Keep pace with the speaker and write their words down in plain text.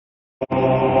The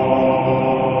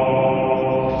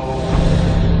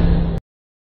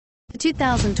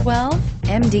 2012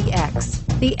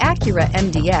 MDX. The Acura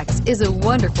MDX is a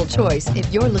wonderful choice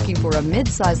if you're looking for a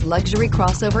mid-size luxury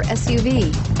crossover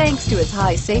SUV. Thanks to its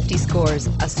high safety scores,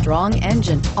 a strong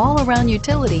engine, all-around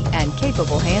utility, and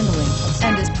capable handling,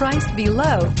 and is priced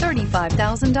below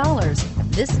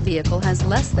 $35,000. This vehicle has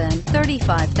less than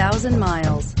 35,000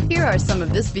 miles. Here are some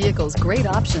of this vehicle's great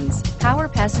options: power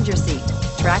passenger seat,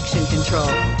 traction control,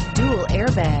 dual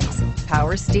airbags,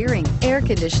 power steering, air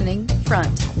conditioning,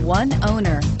 front, one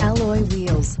owner, alloy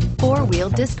wheels, four-wheel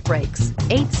disc brakes,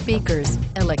 8 speakers,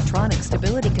 electronic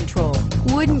stability control.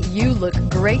 Wouldn't you look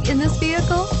great in this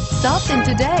vehicle? Stop in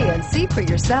today and see for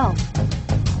yourself.